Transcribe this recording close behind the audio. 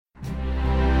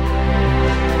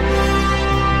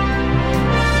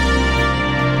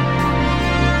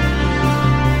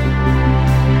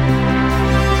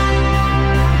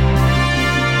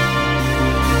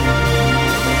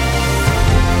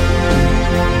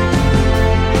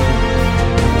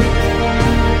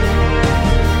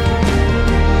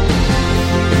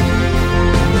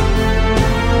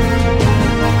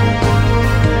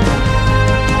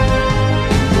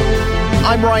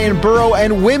Brian Burrow,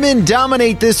 and women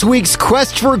dominate this week's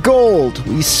quest for gold.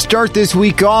 We start this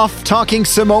week off talking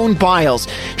Simone Biles.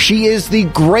 She is the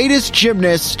greatest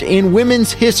gymnast in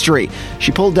women's history.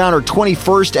 She pulled down her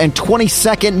 21st and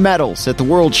 22nd medals at the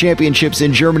World Championships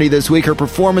in Germany this week. Her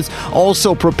performance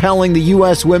also propelling the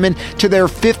U.S. women to their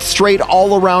 5th straight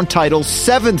all-around title,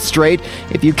 7th straight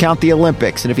if you count the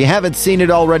Olympics. And if you haven't seen it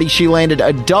already, she landed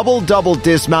a double-double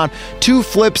dismount, 2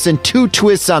 flips and 2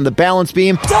 twists on the balance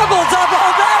beam. Double-double,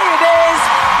 there it is!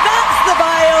 That's the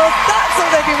Biles, that's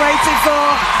all they've been waiting for.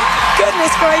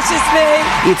 Goodness gracious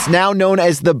me. It's now known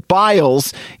as the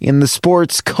Biles in the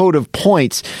sports code of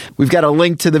points. We've got a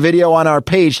link to the video on our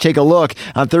page. Take a look.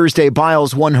 On Thursday,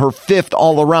 Biles won her 5th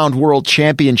all-around world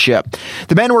championship.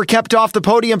 The men were kept off the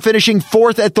podium, finishing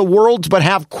 4th at the Worlds, but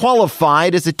have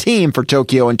qualified as a team for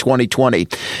Tokyo in 2020.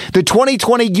 The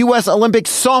 2020 U.S. Olympic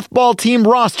softball team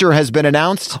roster has been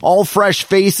announced. All fresh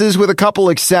faces with a couple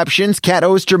exceptions. Kat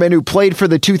Osterman, who played for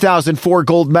the 2004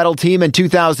 gold medal team and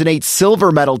 2008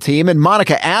 silver medal team, and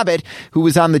Monica Abbott, who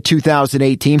was on the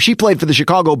 2008 team. She played for the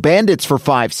Chicago Bandits for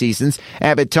 5 seasons.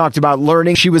 Abbott talked about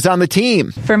learning she was on the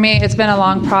team. For me, it's been a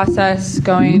long process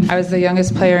going. I was the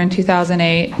youngest player in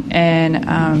 2008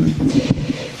 and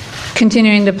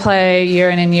continuing to play year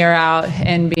in and year out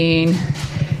and being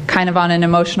kind of on an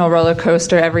emotional roller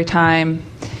coaster every time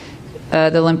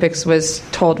the Olympics was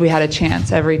told we had a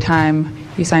chance. Every time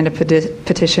you signed a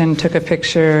petition, took a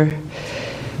picture,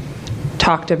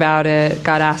 talked about it,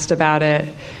 got asked about it,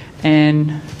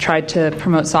 and tried to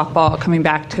promote softball coming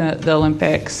back to the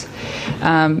Olympics.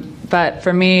 But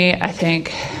for me, I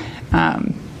think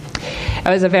it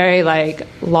was a very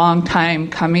long time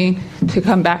coming to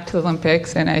come back to the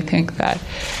Olympics, and I think that,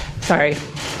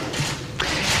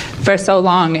 for so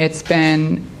long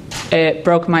it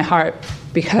broke my heart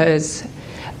because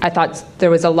I thought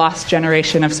there was a lost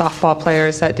generation of softball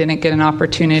players that didn't get an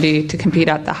opportunity to compete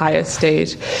at the highest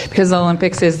stage, because the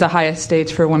Olympics is the highest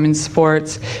stage for women's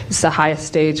sports. It's the highest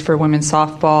stage for women's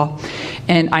softball.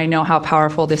 And I know how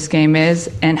powerful this game is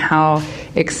and how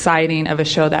exciting of a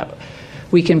show that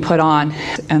we can put on.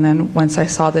 And then once I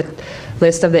saw the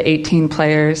list of the 18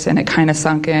 players and it kind of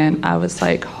sunk in, I was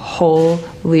like,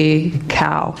 holy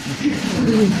cow.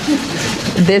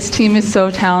 This team is so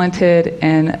talented,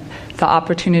 and the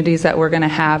opportunities that we're going to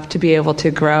have to be able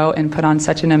to grow and put on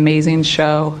such an amazing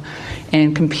show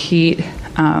and compete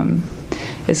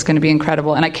is going to be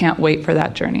incredible, and I can't wait for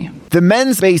that journey. The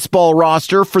men's baseball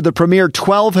roster for the Premier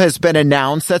 12 has been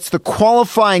announced. That's the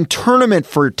qualifying tournament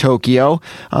for Tokyo.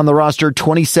 On the roster,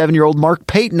 27-year-old Mark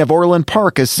Payton of Orland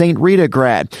Park, a St. Rita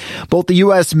grad. Both the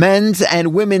U.S. men's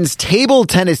and women's table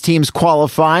tennis teams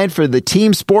qualified for the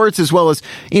team sports as well as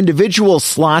individual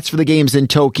slots for the games in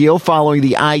Tokyo following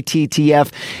the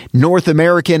ITTF North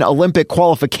American Olympic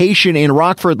qualification in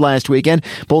Rockford last weekend.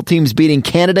 Both teams beating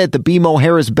Canada at the BMO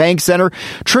Harris Bank Center.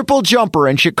 Triple jumper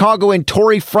in Chicago and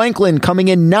Tori Franklin coming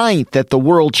in 9th at the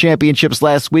World Championships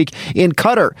last week in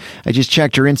Qatar. I just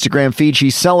checked her Instagram feed.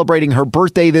 She's celebrating her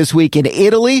birthday this week in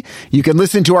Italy. You can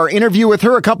listen to our interview with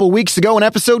her a couple weeks ago in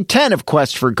episode 10 of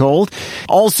Quest for Gold.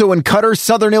 Also in Qatar,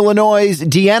 Southern Illinois'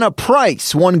 Deanna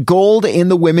Price won gold in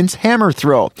the women's hammer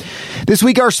throw. This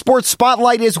week, our sports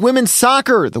spotlight is women's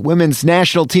soccer. The women's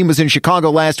national team was in Chicago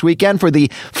last weekend for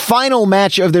the final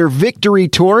match of their victory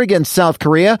tour against South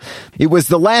Korea. It was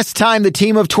the last time the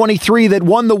team of 23 that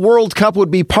won the World Cup would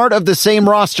be part of the same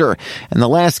roster, and the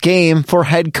last game for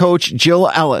head coach Jill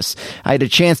Ellis. I had a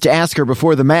chance to ask her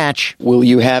before the match. Will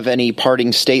you have any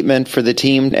parting statement for the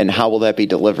team, and how will that be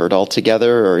delivered all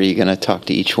together, or are you going to talk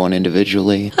to each one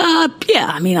individually? Yeah,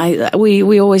 I mean,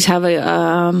 we always have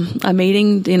a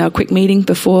meeting, a quick meeting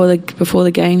before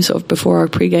the game, sort of before our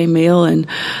pregame meal, and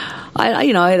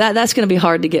that's going to be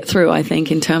hard to get through, I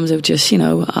think, in terms of just,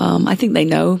 I think they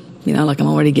know, I'm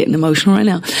already getting emotional right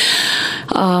now.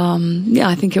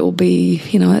 I think it will be,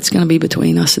 it's going to be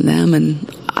between us and them,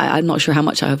 and I'm not sure how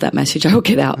much of that message I will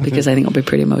get out because I think it'll be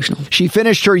pretty emotional. She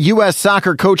finished her U.S.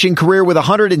 soccer coaching career with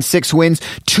 106 wins,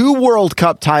 2 World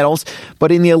Cup titles,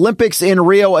 but in the Olympics in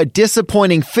Rio, a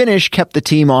disappointing finish kept the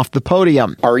team off the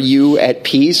podium. Are you at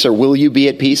peace, or will you be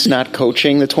at peace not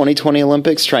coaching the 2020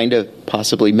 Olympics, trying to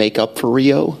possibly make up for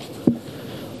Rio?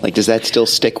 Does that still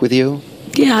stick with you?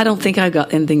 Yeah, I don't think I've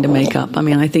got anything to make up. I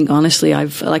mean, I think honestly,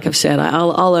 like I've said,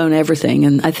 I'll own everything.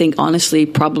 And I think honestly,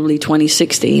 probably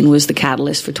 2016 was the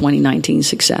catalyst for 2019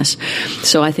 success.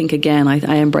 So I think, again,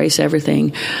 I embrace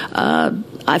everything.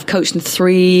 I've coached in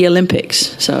 3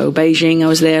 Olympics. So Beijing, I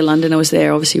was there. London, I was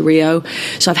there. Obviously Rio.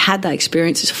 So I've had that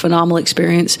experience. It's a phenomenal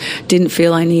experience. Didn't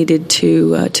feel I needed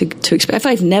to expect. If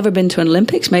I've never been to an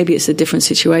Olympics, maybe it's a different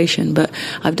situation. But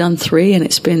I've done 3, and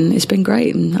it's been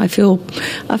great. And I feel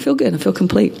good. I feel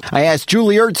complete. I asked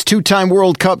Julie Ertz, 2-time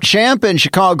World Cup champ and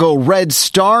Chicago Red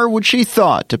Star, what she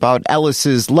thought about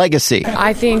Ellis's legacy.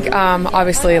 I think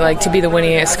obviously, to be the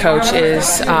winningest coach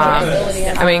is,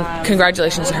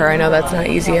 congratulations to her. I know that's not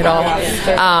easy at all,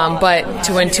 but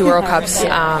to win 2 World Cups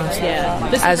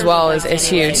as well is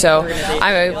huge. So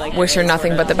I wish her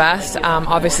nothing but the best.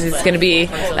 Obviously, it's going to be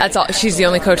that's all. She's the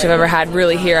only coach I've ever had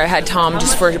really here. I had Tom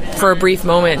just for a brief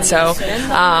moment, so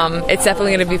it's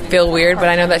definitely going to feel weird. But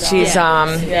I know that she's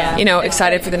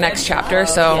excited for the next chapter.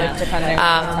 So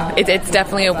it's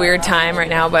definitely a weird time right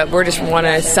now, but we're just want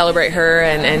to celebrate her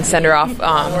and send her off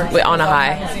on a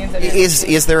high.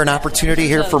 Is there an opportunity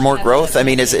here for more growth? I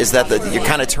mean, is that you're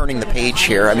kind of turning the page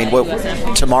here? I mean,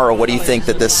 tomorrow, what do you think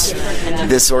that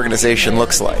this organization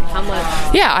looks like?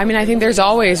 Yeah, I think there's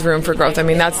always room for growth.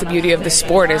 That's the beauty of the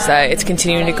sport is that it's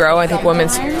continuing to grow. I think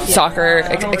women's soccer,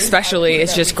 especially,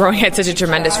 is just growing at such a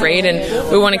tremendous rate,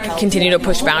 and we want to continue to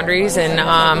push boundaries. And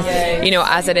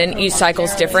as each cycle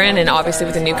is different, and obviously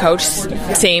with a new coach,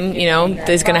 same,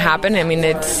 is going to happen.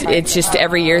 It's just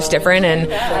every year is different,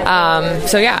 and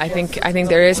I think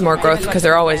there is more growth because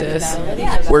there always is.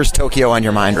 Where's Tokyo on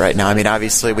your mind right now?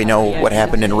 Obviously we know what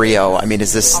happened in Rio.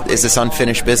 Is this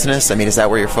unfinished business? Is that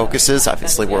where your focus is?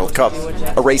 Obviously World Cup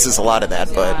erases a lot of that,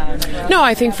 but no,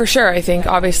 I think for sure. I think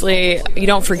obviously you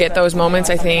don't forget those moments.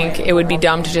 I think it would be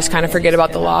dumb to just kind of forget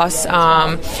about the loss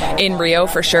in Rio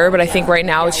for sure. But I think right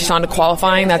now it's just on to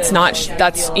qualifying. That's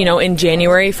in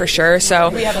January for sure.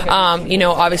 So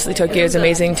obviously Tokyo is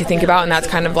amazing to think about, and that's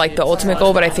kind of like the ultimate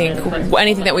goal. But I think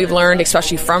anything that we've learned,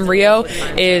 especially from Rio,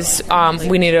 is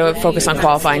we need to focus on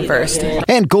qualifying first.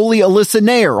 And goalie Alyssa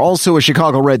Nair, also a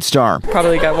Chicago Red Star.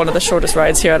 Probably got one of the shortest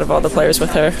rides here out of all the players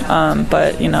with her.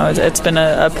 But it's been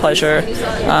a pleasure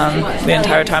the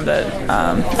entire time that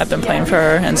I've been playing for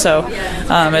her, and so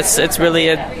it's really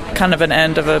a kind of an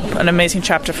end of an amazing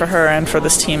chapter for her and for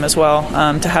this team as well,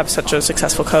 to have such a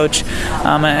successful coach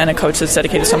and a coach that's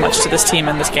dedicated so much to this team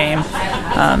and this game.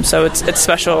 So it's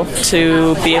special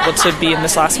to be able to be in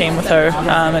this last game with her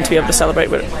and to be able to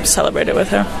celebrate it with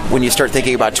her. When you start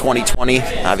thinking about 2020,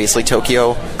 obviously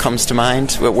Tokyo comes to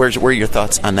mind. Where are your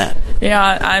thoughts on that?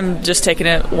 Yeah, I'm just taking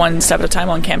it one step at a time,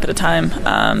 one camp at a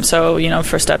time. So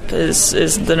first step is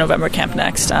the November camp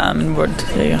next, and we're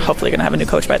hopefully going to have a new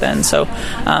coach by then. So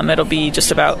it'll be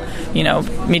just about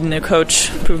meeting a new coach,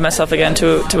 prove myself again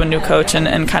to a new coach,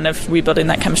 and kind of rebuilding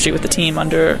that chemistry with the team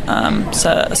under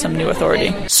some new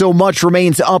authority. So much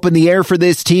remains up in the air for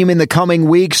this team in the coming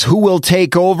weeks. Who will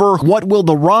take over? What will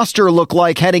the roster look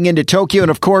like heading into Tokyo?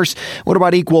 And of course, what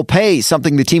about equal pay?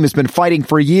 Something the team has been fighting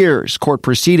for years. Court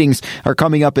proceedings are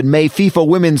coming up in May. FIFA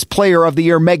Women's Player of the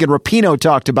Year Megan Rapinoe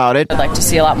talked about it. I'd like to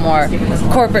see a lot more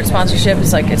corporate sponsorship.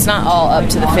 It's not all up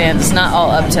to the fans. It's not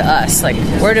all up to us.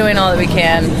 We're doing all that we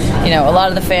can. A lot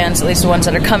of the fans, at least the ones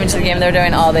that are coming to the game, they're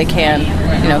doing all they can.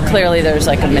 Clearly there's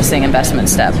a missing investment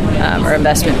step or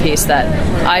investment piece that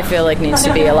I feel needs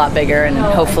to be a lot bigger, and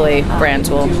hopefully brands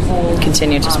will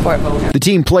continue to support. The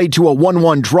team played to a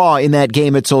 1-1 draw in that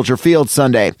game at Soldier Field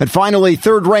Sunday. And finally,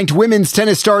 third-ranked women's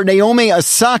tennis star Naomi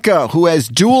Osaka, who has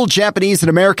dual Japanese and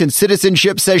American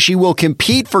citizenship, says she will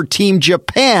compete for Team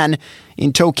Japan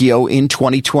in Tokyo in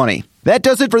 2020. That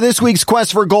does it for this week's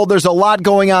Quest for Gold. There's a lot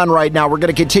going on right now. We're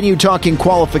going to continue talking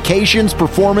qualifications,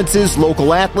 performances,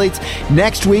 local athletes.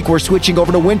 Next week, we're switching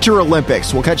over to Winter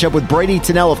Olympics. We'll catch up with Brady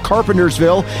Tennell of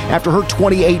Carpentersville after her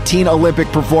 2018 Olympic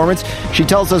performance. She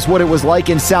tells us what it was like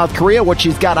in South Korea, what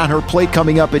she's got on her plate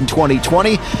coming up in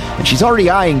 2020, and she's already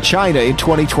eyeing China in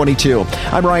 2022.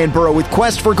 I'm Ryan Burrow with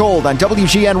Quest for Gold on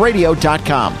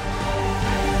WGNradio.com.